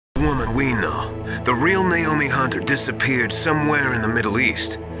woman we know. The real Naomi Hunter disappeared somewhere in the Middle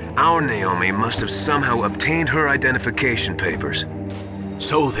East. Our Naomi must have somehow obtained her identification papers.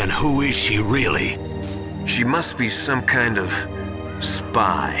 So then who is she really? She must be some kind of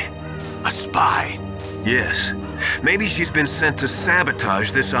spy. A spy? Yes. Maybe she's been sent to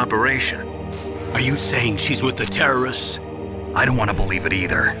sabotage this operation. Are you saying she's with the terrorists? I don't want to believe it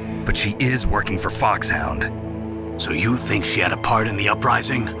either, but she is working for Foxhound. So you think she had a part in the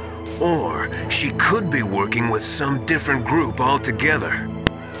uprising? Or she could be working with some different group altogether.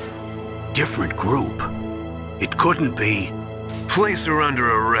 Different group? It couldn't be. Place her under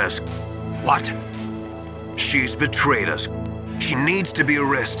arrest. What? She's betrayed us. She needs to be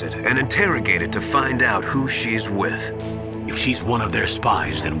arrested and interrogated to find out who she's with. If she's one of their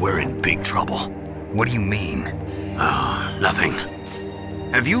spies, then we're in big trouble. What do you mean? Nothing.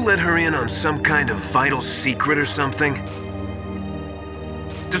 Have you let her in on some kind of vital secret or something?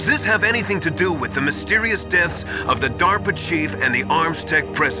 Does this have anything to do with the mysterious deaths of the DARPA chief and the Arms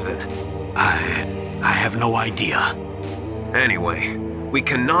Tech president? I have no idea. Anyway, we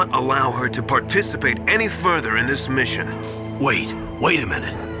cannot allow her to participate any further in this mission. Wait a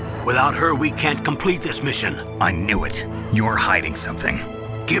minute. Without her, we can't complete this mission. I knew it. You're hiding something.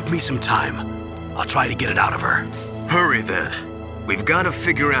 Give me some time. I'll try to get it out of her. Hurry then. We've got to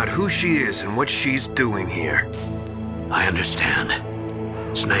figure out who she is and what she's doing here. I understand.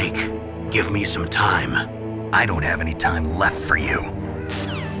 Snake, give me some time. I don't have any time left for you.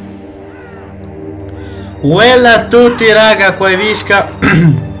 Well a tutti raga, qua è Visca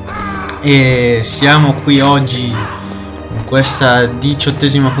e siamo qui oggi in questa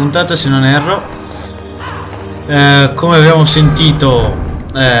 18ª puntata, se non erro. Come abbiamo sentito,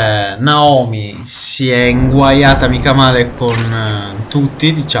 Naomi si è inguaiata mica male con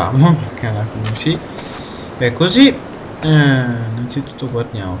Tutti, diciamo, perché alla fine sì, è così. Innanzitutto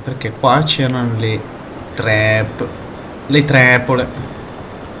guardiamo, perché qua c'erano le trappole.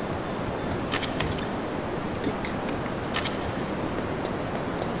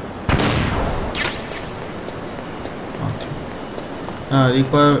 Di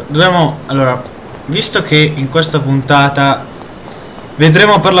qua dobbiamo, allora, visto che in questa puntata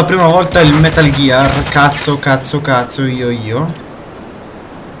vedremo per la prima volta il Metal Gear, cazzo, io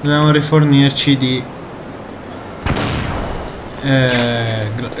dobbiamo rifornirci di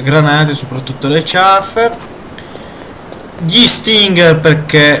granate, soprattutto le Chaffer, gli Stinger,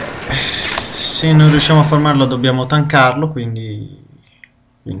 perché se non riusciamo a farmarlo dobbiamo tankarlo, quindi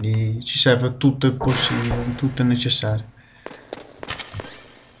ci serve tutto il possibile, tutto il necessario.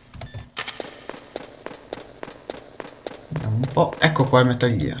 Vediamo un po'. Ecco qua il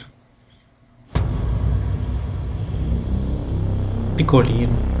Metal Gear.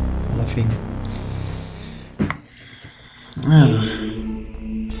 Piccolino alla fine. Allora.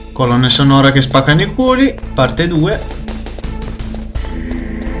 Colonne sonore che spaccano i culi, parte 2.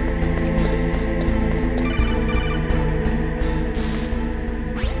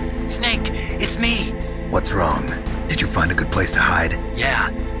 Snake, it's me. What's wrong? Did you find a good place to hide?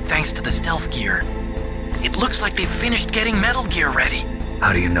 Yeah, thanks to the stealth gear. It looks like they've finished getting Metal Gear ready.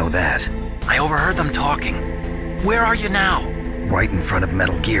 How do you know that? I overheard them talking. Where are you now? Right in front of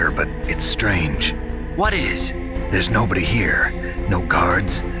Metal Gear, but it's strange. What is? There's nobody here. No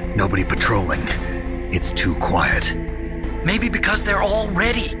guards, nobody patrolling. It's too quiet. Maybe because they're all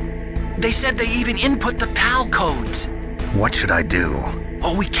ready. They said they even input the PAL codes. What should I do?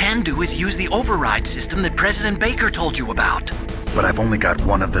 All we can do is use the override system that President Baker told you about. But I've only got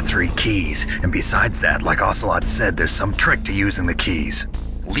one of the 3 keys, and besides that, like Ocelot said, there's some trick to using the keys.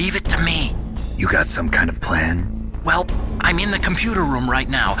 Leave it to me. You got some kind of plan? Well, I'm in the computer room right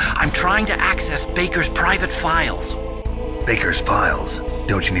now. I'm trying to access Baker's private files. Baker's files?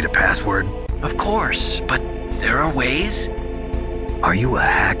 Don't you need a password? Of course, but there are ways. Are you a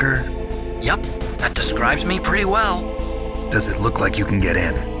hacker? Yep, that describes me pretty well. Does it look like you can get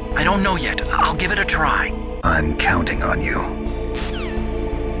in? I don't know yet. I'll give it a try. I'm counting on you.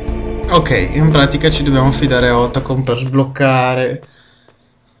 Ok, in pratica ci dobbiamo affidare a Otacon per sbloccare,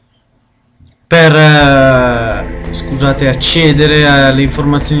 scusate, accedere alle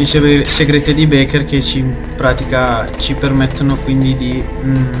informazioni segrete di Baker, che in pratica ci permettono quindi di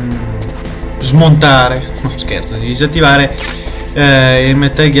smontare, no scherzo, di disattivare il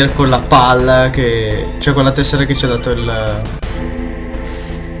Metal Gear con la palla, cioè con la tessera che ci ha dato il...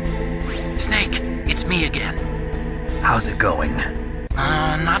 Snake, it's me again. How's it going?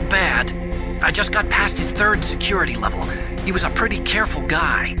 Not bad. I just got past his 3rd security level. He was a pretty careful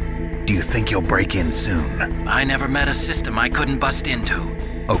guy. Do you think you'll break in soon? I never met a system I couldn't bust into.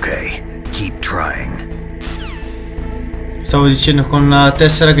 Okay, keep trying. Stavo dicendo con la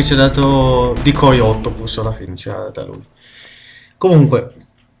tessera che ci ha dato di Koi Octopus alla fine, ce l'ha data lui. Comunque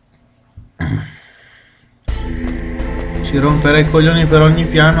ci romperei i coglioni per ogni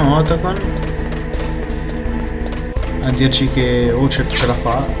piano Otacon a dirci che ce la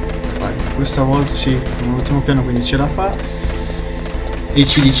fa. Vai, questa volta sì, l'ultimo piano, quindi ce la fa e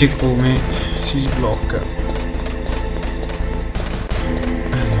ci dice come si sblocca.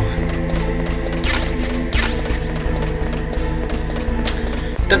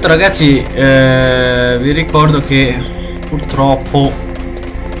 Intanto ragazzi, vi ricordo che purtroppo,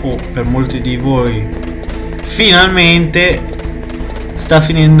 per molti di voi, finalmente sta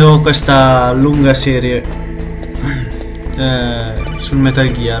finendo questa lunga serie sul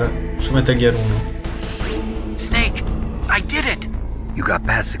Metal Gear 1. Snake, I did it! You got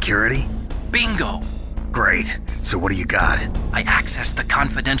past security? Bingo! Great. So what do you got? I accessed the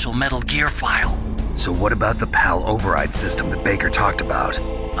confidential Metal Gear file. So what about the PAL override system that Baker talked about?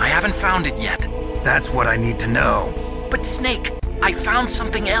 I haven't found it yet. That's what I need to know. But Snake, I found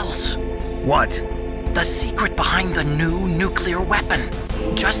something else. What? The secret behind the new nuclear weapon.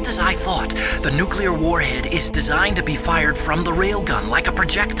 Just as I thought, the nuclear warhead is designed to be fired from the railgun like a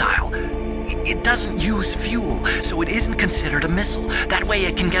projectile. It doesn't use fuel, so it isn't considered a missile. That way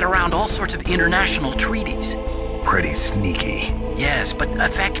it can get around all sorts of international treaties. Pretty sneaky. Yes, but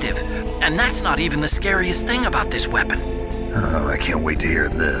effective. And that's not even the scariest thing about this weapon. Oh, I can't wait to hear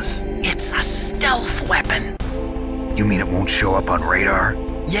this. It's a stealth weapon. You mean it won't show up on radar?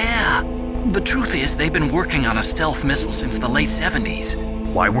 Yeah. The truth is, they've been working on a stealth missile since the late 70s.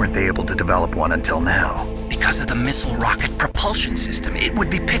 Why weren't they able to develop one until now? Because of the missile rocket propulsion system, it would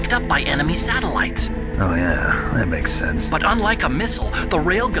be picked up by enemy satellites. Oh yeah, that makes sense. But unlike a missile, the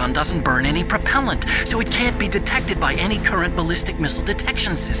railgun doesn't burn any propellant, so it can't be detected by any current ballistic missile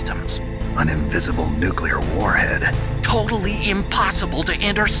detection systems. An invisible nuclear warhead. Totally impossible to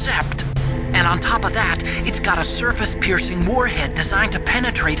intercept. And on top of that, it's got a surface-piercing warhead designed to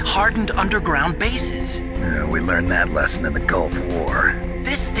penetrate hardened underground bases. Yeah, we learned that lesson in the Gulf War.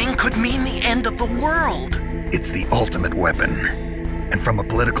 This thing could mean the end of the world. It's the ultimate weapon. And from a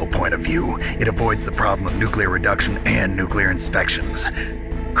political point of view, it avoids the problem of nuclear reduction and nuclear inspections.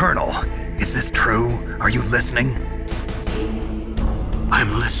 Colonel, is this true? Are you listening?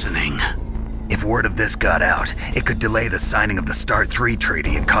 I'm listening. If word of this got out, it could delay the signing of the START 3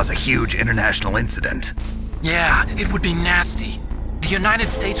 treaty and cause a huge international incident. Yeah, it would be nasty. The United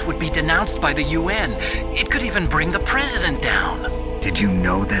States would be denounced by the UN. It could even bring the president down. Did you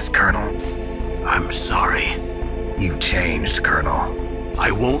know this, Colonel? I'm sorry. You changed, Colonel. I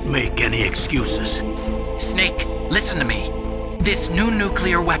won't make any excuses. Snake, listen to me. This new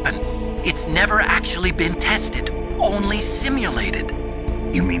nuclear weapon, it's never actually been tested, only simulated.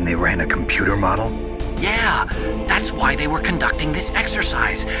 You mean they ran a computer model? Yeah, that's why they were conducting this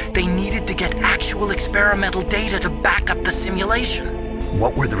exercise. They needed to get actual experimental data to back up the simulation.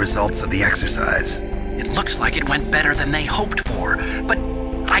 What were the results of the exercise? It looks like it went better than they hoped for, but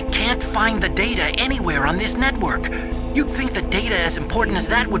I can't find the data anywhere on this network. You'd think the data as important as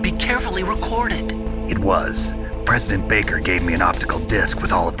that would be carefully recorded. It was. President Baker gave me an optical disc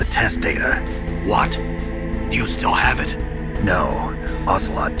with all of the test data. What? Do you still have it? No,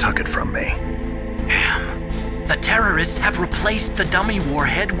 Ocelot took it from me. Damn. The terrorists have replaced the dummy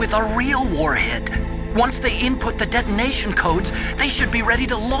warhead with a real warhead. Once they input the detonation codes, they should be ready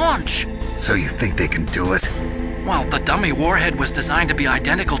to launch. So you think they can do it? Well, the dummy warhead was designed to be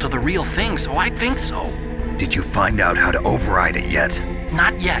identical to the real thing, so I think so. Did you find out how to override it yet?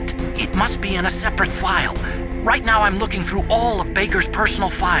 Not yet. It must be in a separate file. Right now I'm looking through all of Baker's personal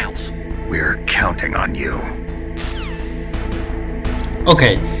files. We're counting on you. Ok.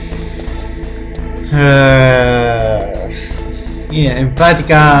 In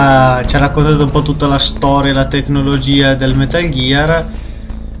pratica ci ha raccontato un po' tutta la storia e la tecnologia del Metal Gear,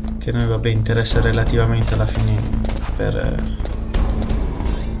 che a noi vabbè interessa relativamente alla fine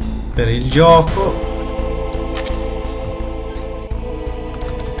per il gioco.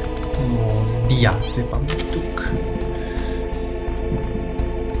 Diazepam tuk.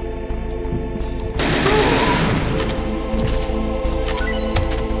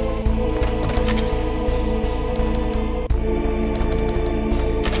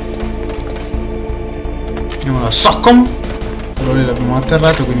 Andiamo alla Soccom. Però lì l'abbiamo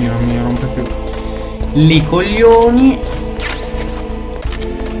atterrato, quindi non mi rompe più lì coglioni.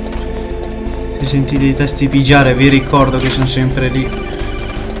 Se sentite i tasti pigiare vi ricordo che sono sempre lì.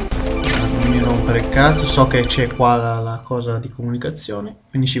 Non mi rompere il cazzo. So che c'è qua la cosa di comunicazione,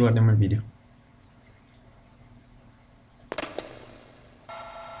 quindi ci guardiamo il video.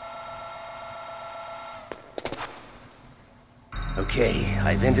 Okay,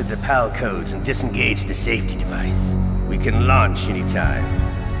 I've entered the PAL codes and disengaged the safety device. We can launch anytime.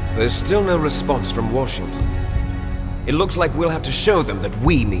 There's still no response from Washington. It looks like we'll have to show them that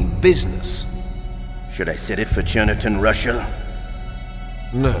we mean business. Should I set it for Cherniton, Russia?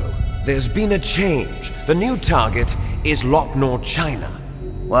 No, there's been a change. The new target is Lopnor, China.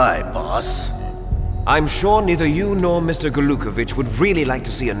 Why, boss? I'm sure neither you nor Mr. Golukovich would really like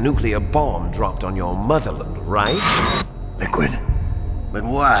to see a nuclear bomb dropped on your motherland, right? Liquid. But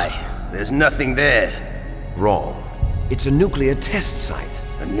why? There's nothing there. Wrong. It's a nuclear test site.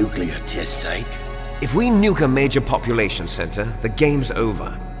 A nuclear test site? If we nuke a major population center, the game's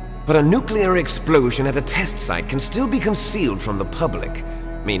over. But a nuclear explosion at a test site can still be concealed from the public.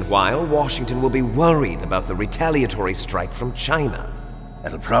 Meanwhile, Washington will be worried about the retaliatory strike from China.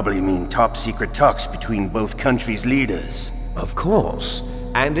 That'll probably mean top-secret talks between both countries' leaders. Of course.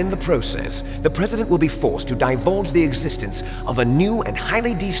 And in the process, the president will be forced to divulge the existence of a new and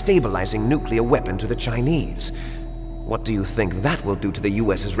highly destabilizing nuclear weapon to the Chinese. What do you think that will do to the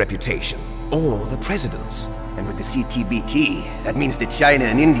US's reputation? Or the president's? And with the CTBT, that means that China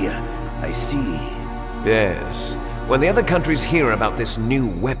and India. I see. Yes. When the other countries hear about this new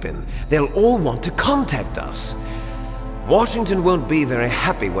weapon, they'll all want to contact us. Washington won't be very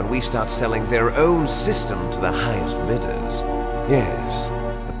happy when we start selling their own system to the highest bidders. Yes,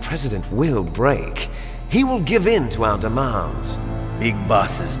 the president will break. He will give in to our demands. Big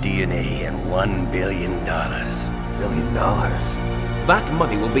boss's DNA and $1 billion. $1 billion? That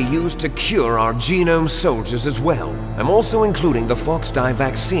money will be used to cure our genome soldiers as well. I'm also including the Fox-Die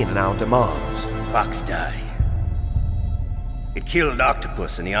vaccine in our demands. Fox-Die? It killed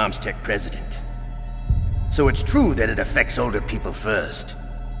Octopus and the Arms Tech president. So it's true that it affects older people first.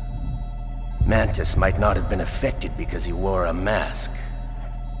 Mantis might not have been affected because he wore a mask.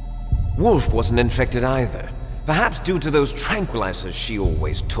 Wolf wasn't infected either. Perhaps due to those tranquilizers she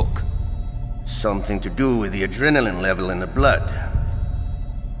always took. Something to do with the adrenaline level in the blood.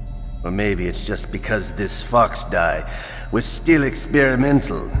 Or maybe it's just because this Fox-Die was still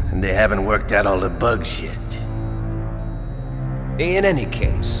experimental and they haven't worked out all the bugs yet. In any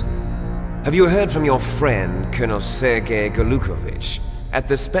case, have you heard from your friend, Colonel Sergei Golukovich, at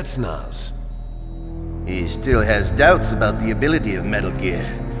the Spetsnaz? He still has doubts about the ability of Metal Gear.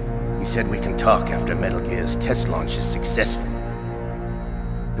 He said we can talk after Metal Gear's test launch is successful.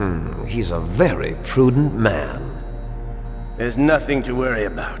 He's a very prudent man. There's nothing to worry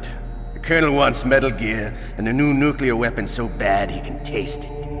about. The Colonel wants Metal Gear and a new nuclear weapon so bad he can taste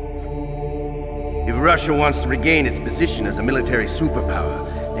it. If Russia wants to regain its position as a military superpower,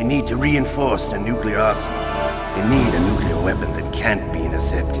 they need to reinforce their nuclear arsenal. They need a nuclear weapon that can't be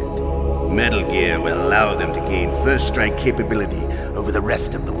intercepted. Metal Gear will allow them to gain first strike capability over the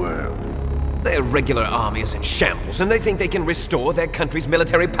rest of the world. Their regular army is in shambles, and they think they can restore their country's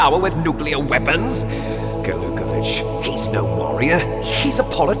military power with nuclear weapons? Golukovich, he's no warrior. He's a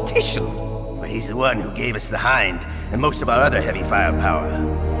politician. But he's the one who gave us the Hind and most of our other heavy firepower.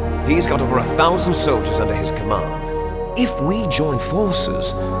 He's got over 1,000 soldiers under his command. If we join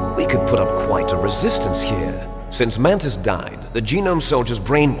forces, we could put up quite a resistance here. Since Mantis died, the genome soldiers'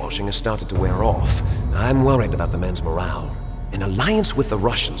 brainwashing has started to wear off. I'm worried about the men's morale. An alliance with the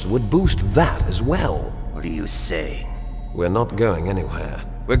Russians would boost that as well. What are you saying? We're not going anywhere.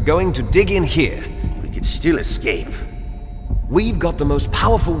 We're going to dig in here. We could still escape. We've got the most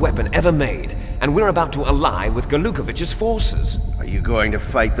powerful weapon ever made, and we're about to ally with Golukovich's forces. Are you going to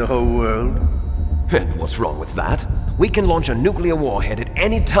fight the whole world? And what's wrong with that? We can launch a nuclear warhead at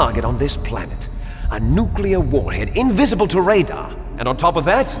any target on this planet. A nuclear warhead invisible to radar. And on top of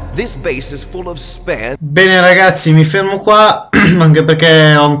that, this base is full of spare... Bene ragazzi, mi fermo qua, anche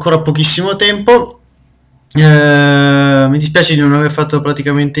perché ho ancora pochissimo tempo. Mi dispiace di non aver fatto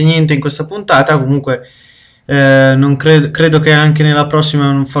praticamente niente in questa puntata. Comunque non credo che anche nella prossima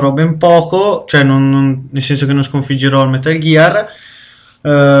non farò ben poco, cioè nel senso che non sconfiggerò il Metal Gear.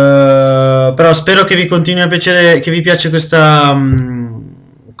 Però spero che vi continui a piacere, che vi piace questa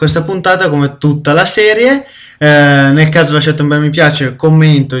puntata come tutta la serie. Nel caso lasciate un bel mi piace,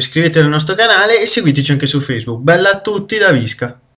 commento, iscrivetevi al nostro canale e seguiteci anche su Facebook. Bella a tutti da Visca.